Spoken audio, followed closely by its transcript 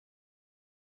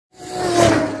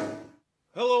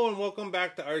and welcome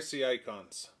back to RC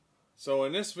Icons. So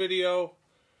in this video,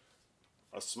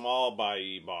 a small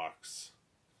buy box,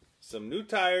 some new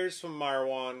tires from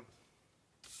Marwan,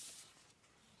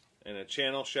 and a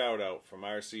channel shout out from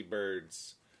RC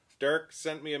Birds. Dirk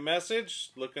sent me a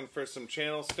message looking for some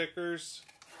channel stickers.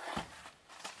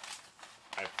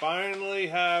 I finally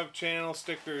have channel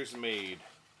stickers made.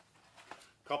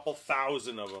 Couple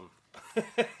thousand of them.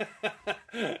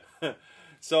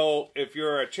 So if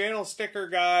you're a channel sticker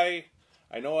guy,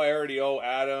 I know I already owe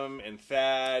Adam and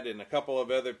Thad and a couple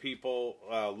of other people,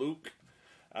 Luke,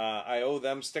 I owe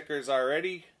them stickers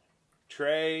already.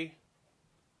 Trey,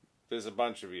 there's a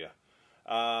bunch of you.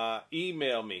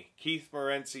 Email me,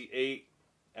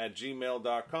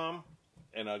 keithmorency8@gmail.com,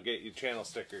 and I'll get you channel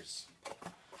stickers.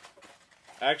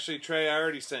 Actually, Trey, I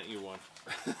already sent you one.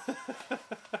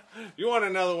 If you want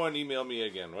another one, email me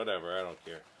again. Whatever, I don't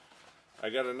care. I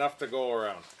got enough to go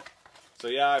around. So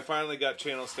yeah, I finally got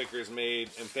channel stickers made,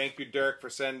 and thank you, Dirk,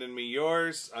 for sending me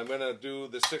yours. I'm gonna do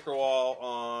the sticker wall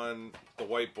on the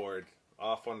whiteboard,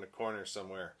 off on the corner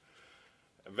somewhere.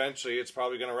 Eventually, it's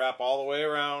probably gonna wrap all the way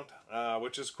around,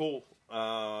 which is cool.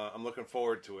 I'm looking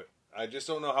forward to it. I just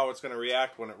don't know how it's gonna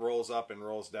react when it rolls up and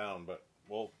rolls down, but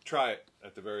we'll try it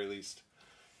at the very least.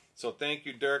 So thank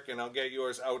you, Dirk, and I'll get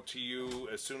yours out to you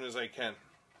as soon as I can.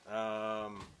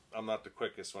 I'm not the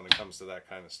quickest when it comes to that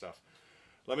kind of stuff.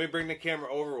 Let me bring the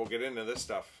camera over. We'll get into this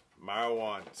stuff.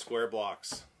 Marwan, square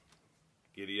blocks.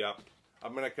 Giddy up.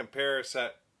 I'm going to compare a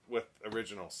set with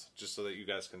originals, just so that you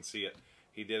guys can see it.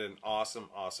 He did an awesome,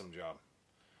 awesome job.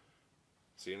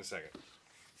 See you in a second.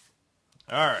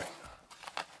 Alright.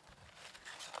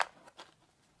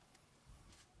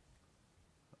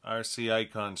 RC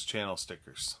Icons channel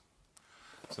stickers.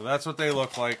 So that's what they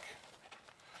look like.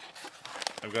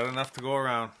 I've got enough to go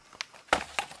around.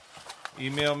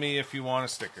 Email me if you want a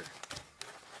sticker,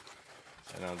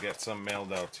 and I'll get some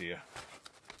mailed out to you.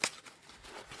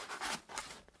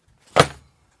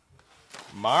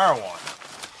 Marwan.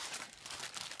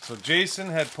 So Jason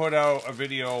had put out a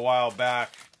video a while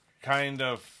back, kind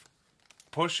of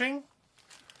pushing,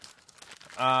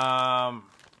 not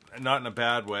in a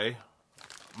bad way,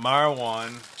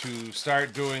 Marwan to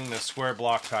start doing the square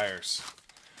block tires.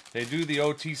 They do the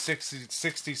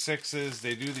OT66s,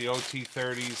 they do the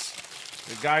OT30s.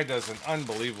 The guy does an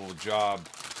unbelievable job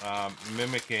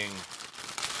mimicking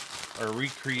or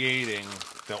recreating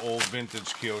the old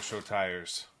vintage Kyosho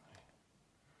tires.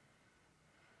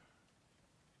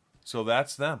 So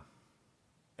that's them.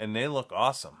 And they look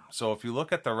awesome. So if you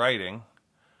look at the writing,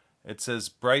 it says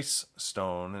Bryce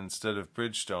Stone instead of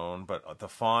Bridgestone, but the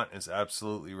font is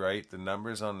absolutely right. The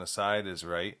numbers on the side is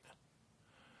right.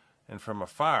 And from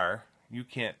afar, you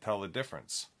can't tell the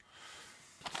difference.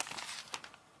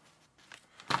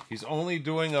 He's only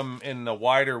doing them in the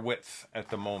wider width at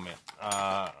the moment.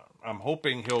 I'm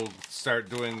hoping he'll start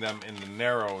doing them in the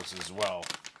narrows as well.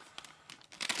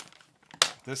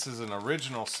 This is an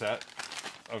original set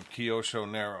of Kyosho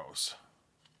narrows.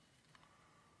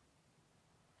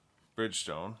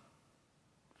 Bridgestone,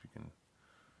 if you can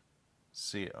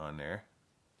see it on there.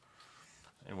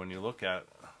 And when you look at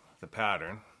the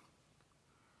pattern,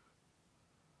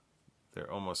 they're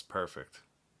almost perfect.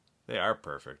 They are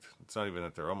perfect. It's not even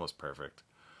that they're almost perfect.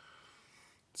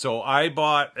 So I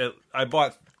bought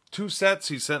 2 sets.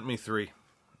 He sent me 3.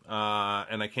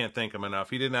 And I can't thank him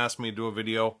enough. He didn't ask me to do a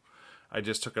video. I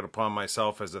just took it upon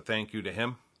myself as a thank you to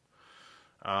him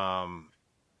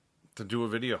to do a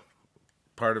video.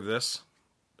 Part of this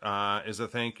is a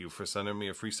thank you for sending me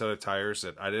a free set of tires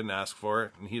that I didn't ask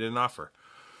for and he didn't offer.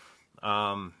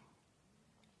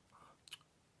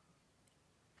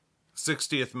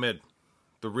 60th mid.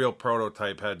 The real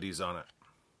prototype had these on it.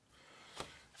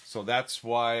 So that's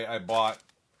why I bought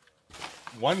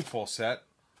 1 full set.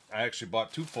 I actually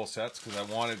bought 2 full sets because I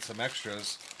wanted some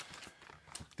extras.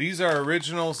 These are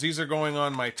originals. These are going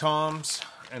on my Toms.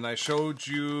 And I showed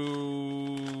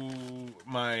you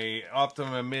my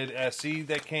Optima Mid SE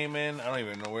that came in. I don't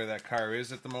even know where that car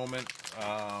is at the moment.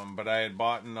 But I had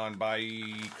bought on by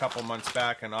a couple months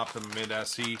back an Optima Mid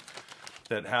SE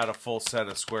that had a full set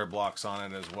of square blocks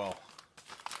on it as well.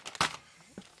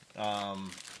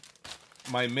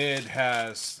 My mid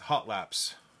has hot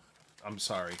laps. I'm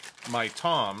sorry. My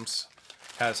Toms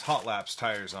has hot laps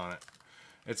tires on it.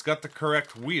 It's got the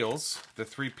correct wheels, the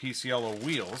 3-piece yellow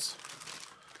wheels,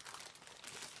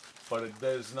 but it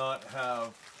does not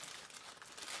have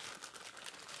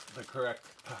the correct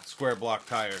square block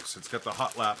tires. It's got the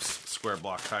hot laps square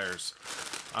block tires.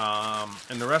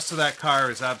 And the rest of that car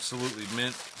is absolutely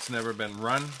mint. It's never been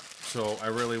run, so I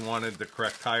really wanted the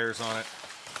correct tires on it.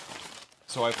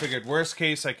 So I figured worst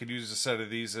case I could use a set of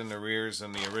these in the rears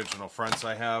and the original fronts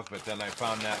I have, but then I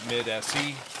found that mid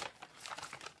SE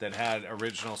that had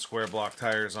original square block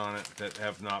tires on it that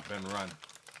have not been run.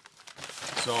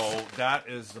 So that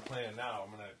is the plan now.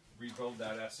 I'm going to rebuild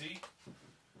that SE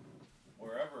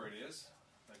wherever it is.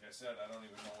 Like I said, I don't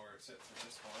even know where it sits at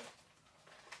this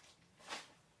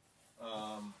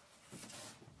point.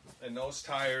 And those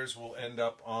tires will end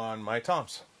up on my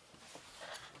Toms.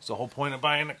 It's the whole point of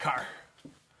buying a car.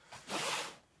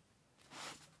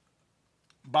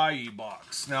 Buy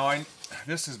box. Now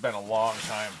this has been a long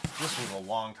time. This was a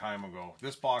long time ago.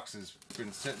 This box has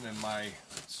been sitting in my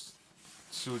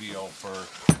studio for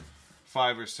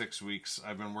 5 or 6 weeks.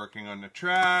 I've been working on the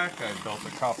track. I built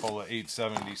a couple of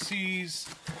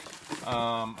 870Cs.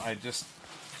 I just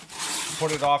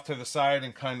put it off to the side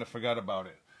and kind of forgot about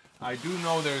it. I do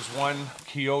know there's one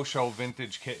Kyosho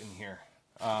vintage kit in here,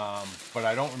 but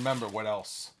I don't remember what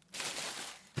else.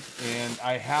 And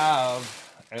I have,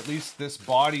 at least this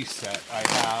body set, I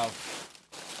have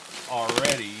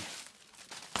already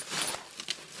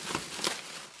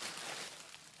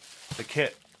the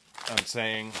kit. I'm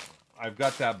saying I've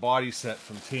got that body set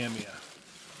from Tamiya.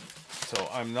 So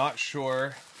I'm not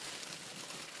sure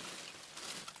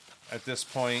at this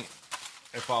point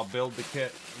if I'll build the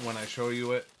kit when I show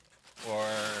you it, or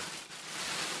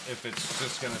if it's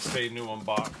just going to stay new in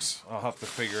box. I'll have to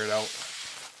figure it out.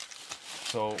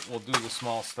 So we'll do the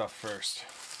small stuff first.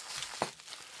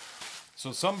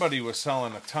 So somebody was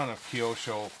selling a ton of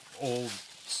Kyosho old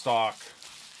stock,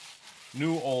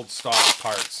 new old stock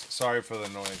parts. Sorry for the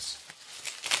noise.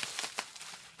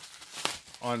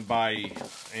 On Buy,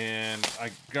 and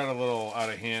I got a little out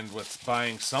of hand with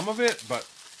buying some of it, but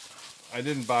I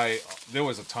didn't buy, there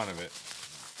was a ton of it.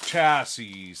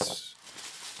 Chassis,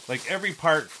 like every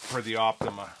part for the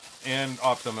Optima and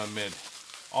Optima Mid,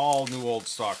 all new old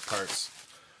stock parts.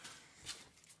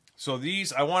 So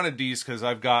these, I wanted these because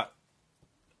I've got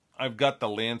the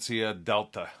Lancia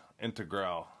Delta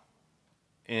Integral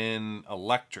in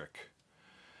electric.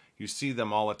 You see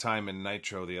them all the time in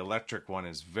Nitro. The electric one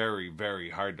is very, very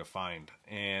hard to find,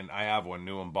 and I have one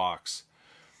new in box.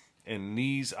 And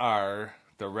these are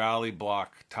the Rally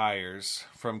Block tires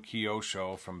from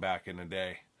Kyosho from back in the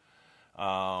day.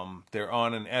 They're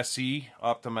on an SE,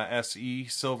 Optima SE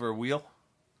silver wheel.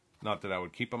 Not that I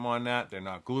would keep them on that. They're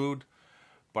not glued.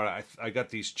 But I got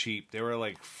these cheap. They were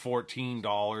like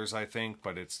 $14, I think,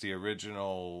 but it's the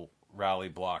original Rally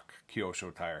Block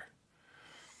Kyosho tire.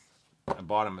 I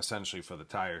bought them essentially for the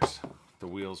tires. The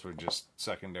wheels were just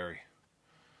secondary.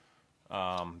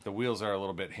 The wheels are a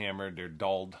little bit hammered. They're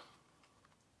dulled.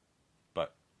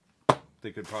 But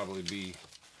they could probably be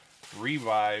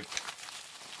revived.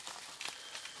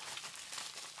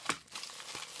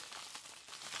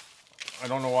 I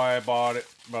don't know why I bought it,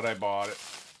 but I bought it.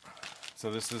 So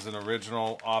this is an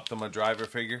original Optima driver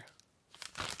figure.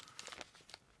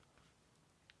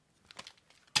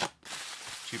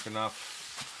 Cheap enough.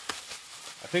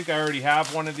 I think I already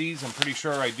have one of these. I'm pretty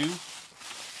sure I do.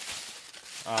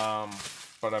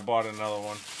 But I bought another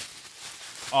one.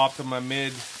 Optima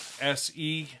Mid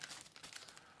SE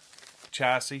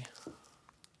chassis.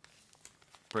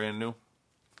 Brand new.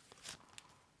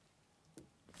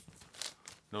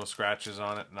 No scratches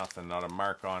on it. Nothing. Not a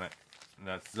mark on it. And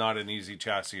that's not an easy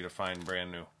chassis to find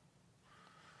brand new.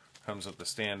 Comes with the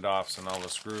standoffs and all the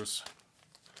screws.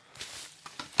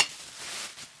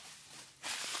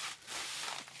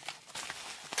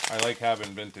 I like having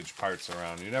vintage parts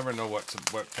around. You never know what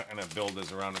kind of build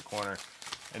is around the corner.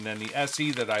 And then the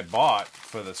SE that I bought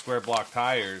for the square block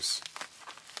tires,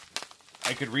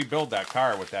 I could rebuild that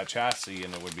car with that chassis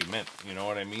and it would be mint. You know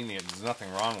what I mean? There's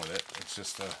nothing wrong with it. It's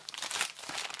just the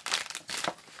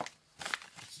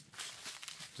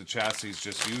chassis is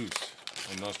just used.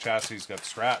 And those chassis got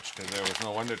scratched because there was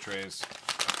no under trays.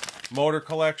 Motor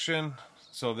collection.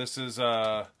 So this is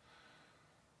a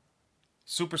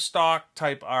super stock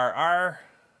Type RR.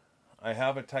 I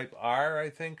have a Type R, I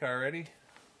think, already.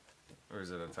 Or is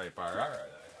it a Type RR that I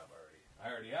have already? I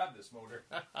already have this motor.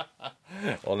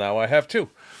 Well, now I have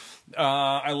two.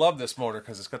 I love this motor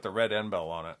because it's got the red end bell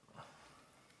on it.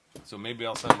 So maybe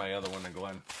I'll send my other one to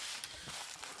Glenn.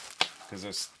 Because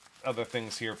there's other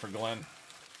things here for Glenn.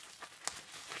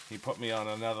 He put me on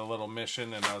another little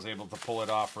mission and I was able to pull it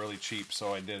off really cheap,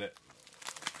 so I did it.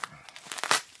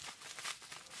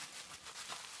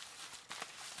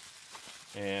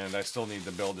 And I still need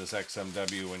to build this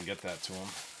XMW and get that to him.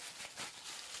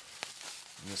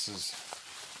 And this is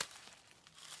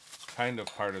kind of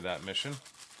part of that mission.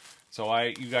 So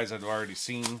you guys had already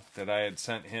seen that I had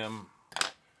sent him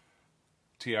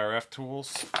TRF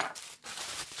tools.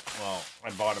 well,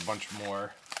 I bought a bunch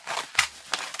more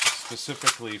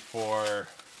specifically for,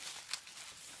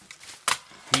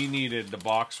 he needed the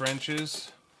box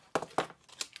wrenches,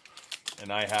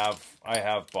 and I have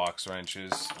box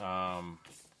wrenches,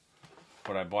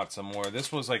 but I bought some more.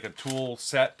 This was like a tool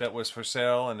set that was for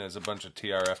sale, and there's a bunch of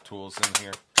TRF tools in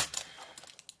here.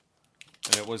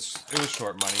 And it was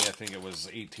short money. I think it was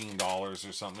 $18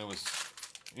 or something. It was,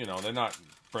 you know, they're not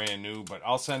brand new, but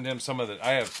I'll send him some of the,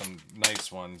 I have some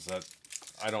nice ones that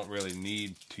I don't really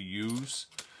need to use.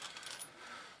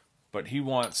 But he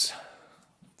wants,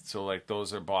 so like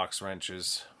those are box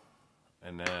wrenches,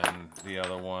 and then the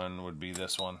other one would be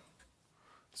this one.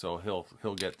 So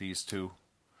he'll get these two.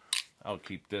 I'll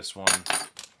keep this one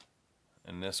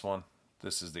and this one.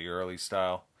 This is the early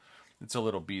style. It's a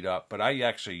little beat up, but I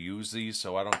actually use these,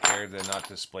 so I don't care. They're not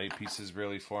display pieces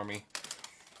really for me.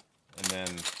 And then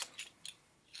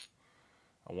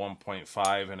a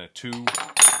 1.5 and a 2.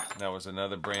 That was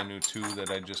another brand new 2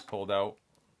 that I just pulled out.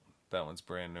 That one's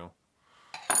brand new.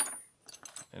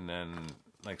 And then,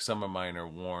 like, some of mine are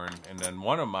worn. And then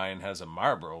one of mine has a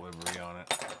Marlboro livery on it.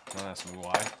 Don't ask me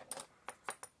why.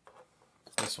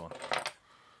 This one.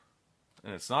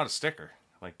 And it's not a sticker.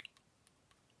 Like,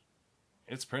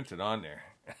 it's printed on there.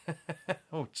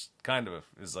 Which kind of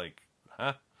is like,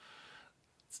 huh?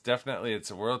 It's definitely,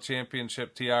 it's a World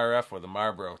Championship TRF with a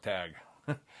Marlboro tag.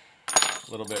 A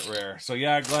little bit rare. So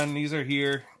yeah, Glenn, these are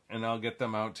here, and I'll get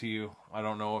them out to you. I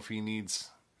don't know if he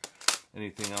needs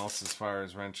anything else as far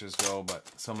as wrenches go,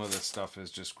 but some of this stuff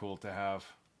is just cool to have.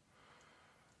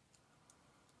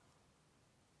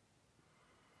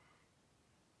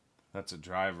 That's a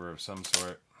driver of some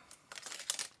sort.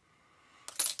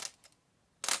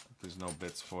 There's no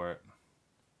bits for it.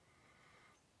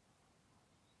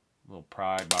 Little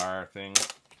pry bar thing.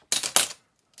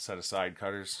 Set of side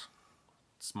cutters.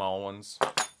 Small ones.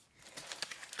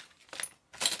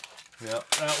 Yep,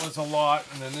 that was a lot.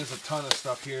 And then there's a ton of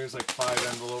stuff here. There's like 5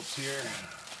 envelopes here.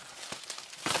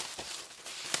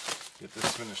 Get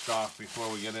this finished off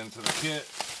before we get into the kit.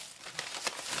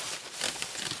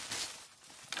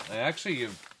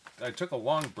 I took a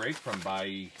long break from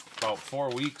Bai, about 4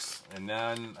 weeks, and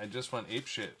then I just went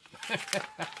apeshit.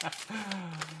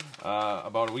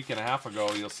 About a week and a half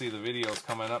ago, you'll see the videos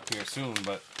coming up here soon,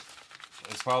 but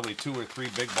there's probably 2 or 3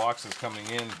 big boxes coming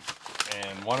in,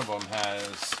 and one of them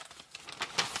has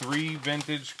 3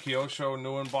 vintage Kyosho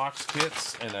new in box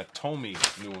kits and a Tomy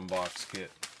new in box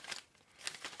kit,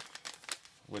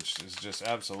 which is just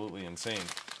absolutely insane.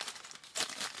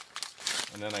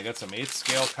 And then I got some 8th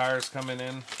scale cars coming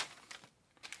in.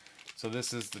 So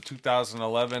this is the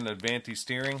 2011 Advanti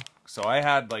steering. So I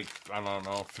had like, I don't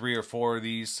know, 3 or 4 of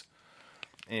these.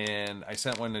 And I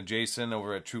sent one to Jason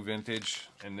over at True Vintage.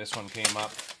 And this one came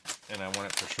up. And I won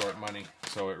it for short money.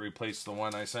 So it replaced the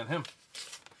one I sent him.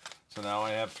 So now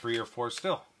I have 3 or 4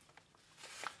 still.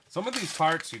 Some of these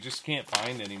parts you just can't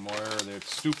find anymore. Or they're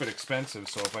stupid expensive.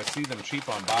 So if I see them cheap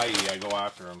on Bai, I go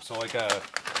after them. So like a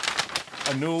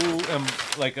new,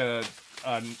 like a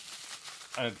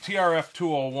TRF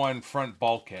 201 front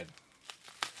bulkhead.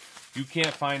 You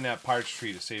can't find that parts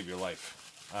tree to save your life.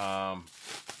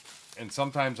 And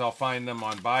sometimes I'll find them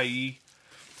on Bai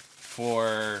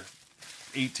for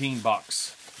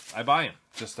 $18. I buy them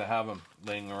just to have them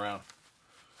laying around.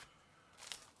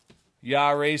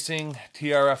 Ya Racing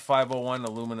TRF 501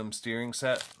 aluminum steering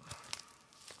set.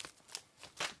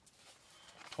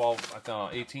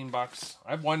 18 bucks.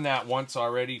 I've won that once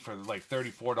already for like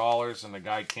 $34, and the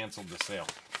guy canceled the sale.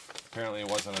 Apparently it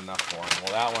wasn't enough for him.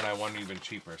 Well, that one I won even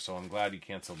cheaper, so I'm glad he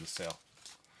canceled the sale.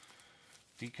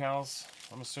 Decals,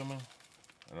 I'm assuming?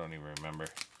 I don't even remember.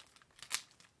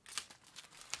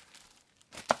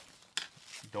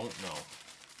 Don't know.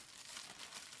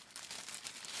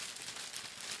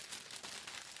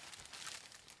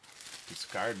 Piece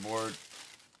of cardboard.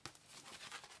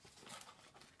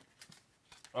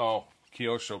 Oh,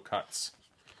 Kyosho cuts.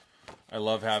 I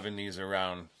love having these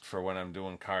around for when I'm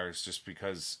doing cars, just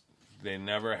because they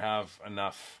never have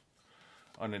enough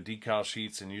on the decal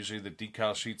sheets, and usually the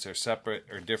decal sheets are separate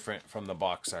or different from the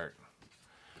box art.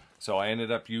 So I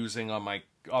ended up using on my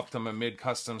Optima Mid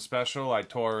Custom Special, I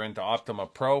tore into Optima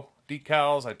Pro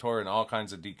decals. I tore in all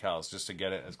kinds of decals just to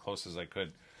get it as close as I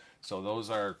could. So those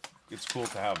are, it's cool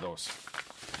to have those.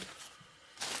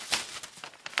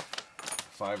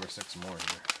 5 or 6 more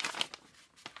here.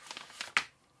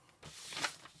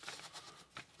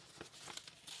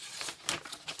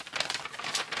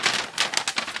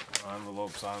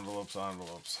 Envelopes, envelopes,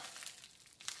 envelopes.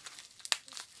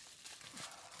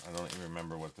 I don't even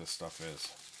remember what this stuff is.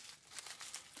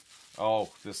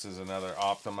 Oh, this is another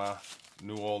Optima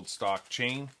new old stock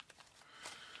chain.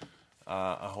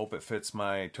 I hope it fits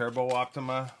my Turbo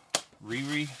Optima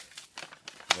Riri.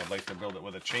 I'd like to build it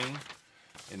with a chain.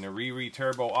 And the Riri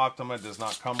Turbo Optima does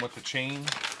not come with the chain.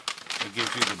 It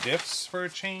gives you the diffs for a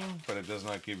chain, but it does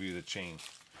not give you the chain.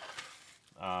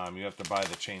 You have to buy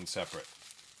the chain separate.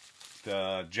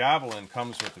 The Javelin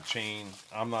comes with the chain.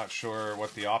 I'm not sure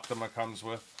what the Optima comes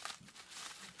with.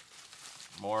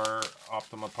 More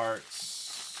Optima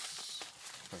parts.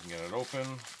 If I can get it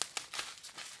open.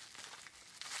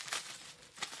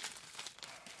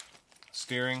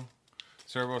 Steering,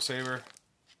 servo saver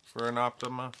for an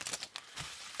Optima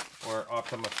or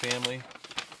Optima family.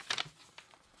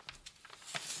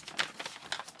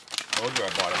 Told you I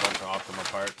bought a bunch of Optima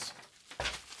parts.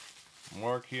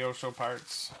 More Kyosho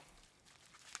parts.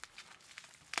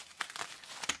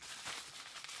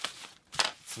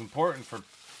 It's important for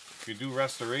if you do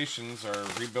restorations or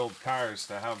rebuild cars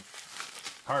to have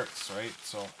parts, right?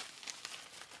 So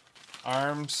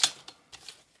arms,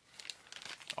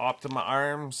 Optima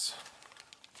arms,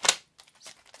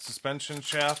 suspension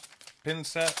shaft pin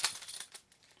set.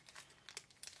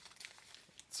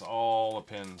 It's all the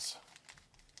pins.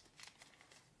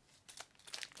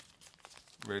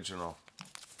 Original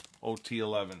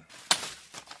OT11.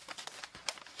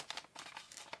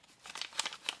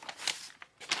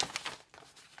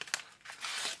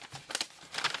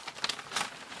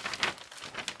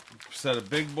 Set of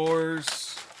big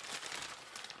bores.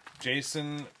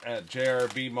 Jason at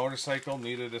JRB Motorcycle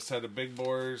needed a set of big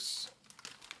bores,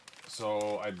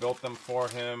 so I built them for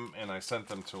him and I sent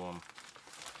them to him.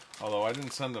 Although I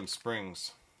didn't send him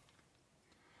springs.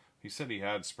 He said he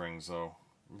had springs though.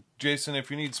 Jason, if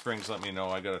you need springs, let me know.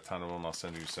 I got a ton of them. I'll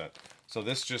send you a set. So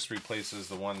this just replaces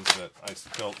the ones that I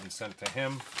built and sent to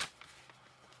him.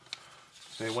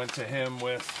 They went to him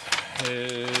with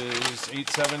his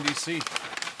 870C.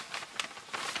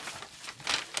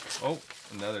 Oh,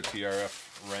 another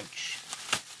TRF wrench.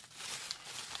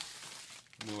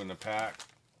 New in the pack.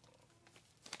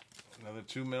 Another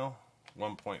 2 mil,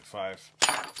 1.5.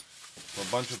 So a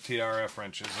bunch of TRF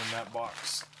wrenches in that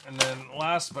box. And then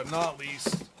last but not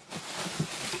least,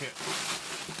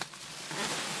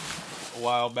 a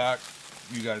while back,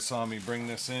 you guys saw me bring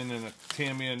this in a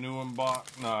Tamiya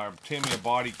Tamiya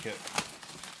body kit.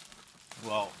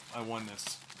 Well, I won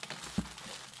this.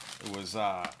 It was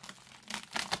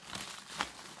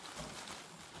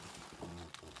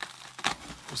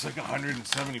like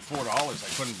 $174. I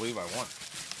couldn't believe I won.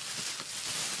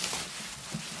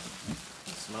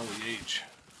 Smell the age.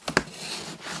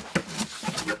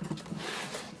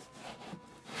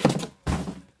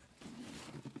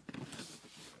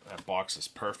 That box is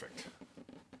perfect.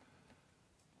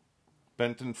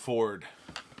 Benton Ford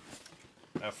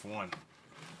F1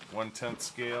 1/10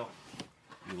 scale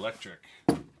electric.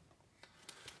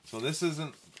 So this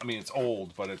isn't, I mean it's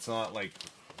old, but it's not like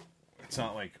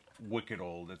wicked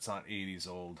old. It's not 80s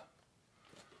old.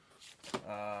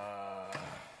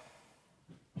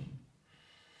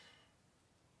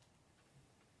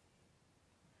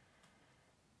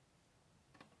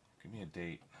 Give me a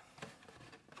date.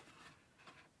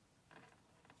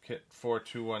 Kit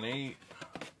 4218.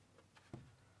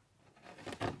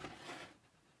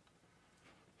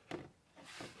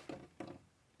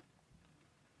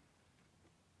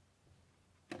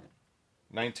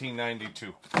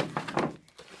 $1992.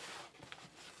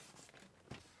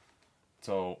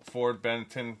 So Ford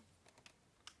Benton,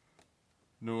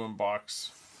 new in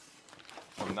box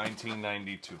from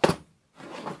 1992.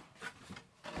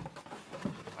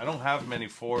 I don't have many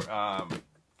Kyosho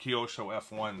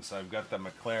F1s. I've got the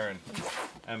McLaren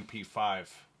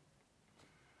MP5.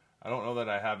 I don't know that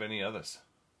I have any others.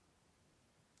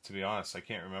 To be honest, I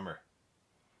can't remember.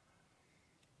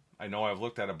 I know I've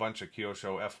looked at a bunch of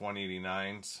Kyosho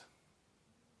F189s.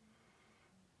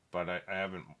 But I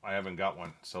haven't got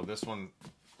one. So this one,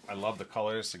 I love the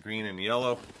colors, the green and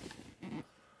yellow.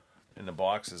 And the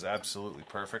box is absolutely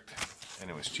perfect.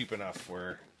 And it was cheap enough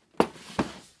where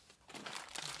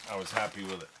I was happy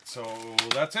with it. So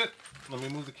that's it. Let me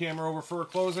move the camera over for a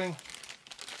closing.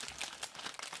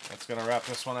 That's gonna wrap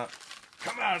this one up.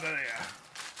 Come out of there.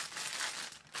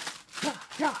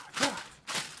 Yeah.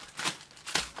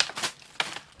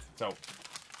 So,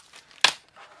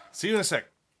 see you in a sec.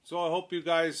 So I hope you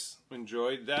guys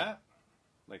enjoyed that,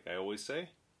 like I always say.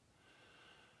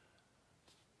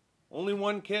 Only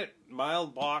one kit,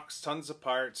 mild box, tons of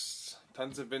parts,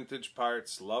 tons of vintage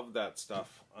parts, love that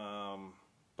stuff.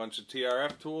 Bunch of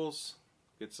TRF tools,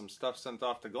 get some stuff sent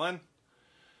off to Glenn.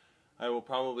 I will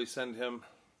probably send him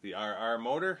the RR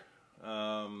motor,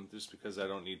 just because I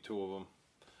don't need two of them.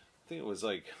 I think it was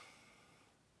like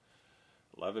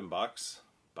 $11.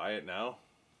 Buy it now.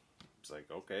 It's like,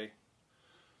 okay.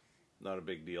 Not a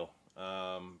big deal.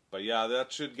 But yeah,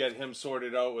 that should get him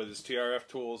sorted out with his TRF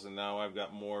tools, and now I've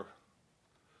got more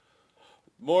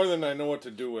than I know what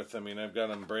to do with. I mean, I've got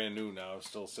them brand new now,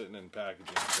 still sitting in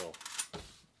packaging, so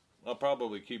I'll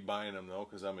probably keep buying them though,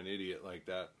 because I'm an idiot like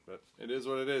that. But it is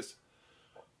what it is.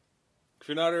 If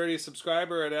you're not already a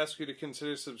subscriber, I'd ask you to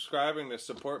consider subscribing to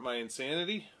support my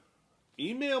insanity.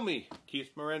 Email me,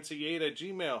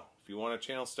 keithmorenci8@gmail.com, if you want a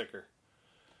channel sticker.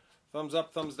 Thumbs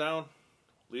up, thumbs down.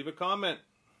 Leave a comment.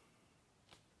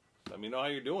 Let me know how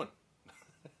you're doing.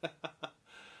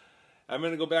 I'm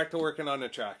going to go back to working on the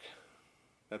track.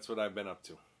 That's what I've been up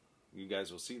to. You guys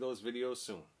will see those videos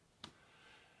soon.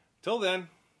 Till then,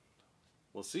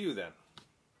 we'll see you then.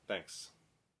 Thanks.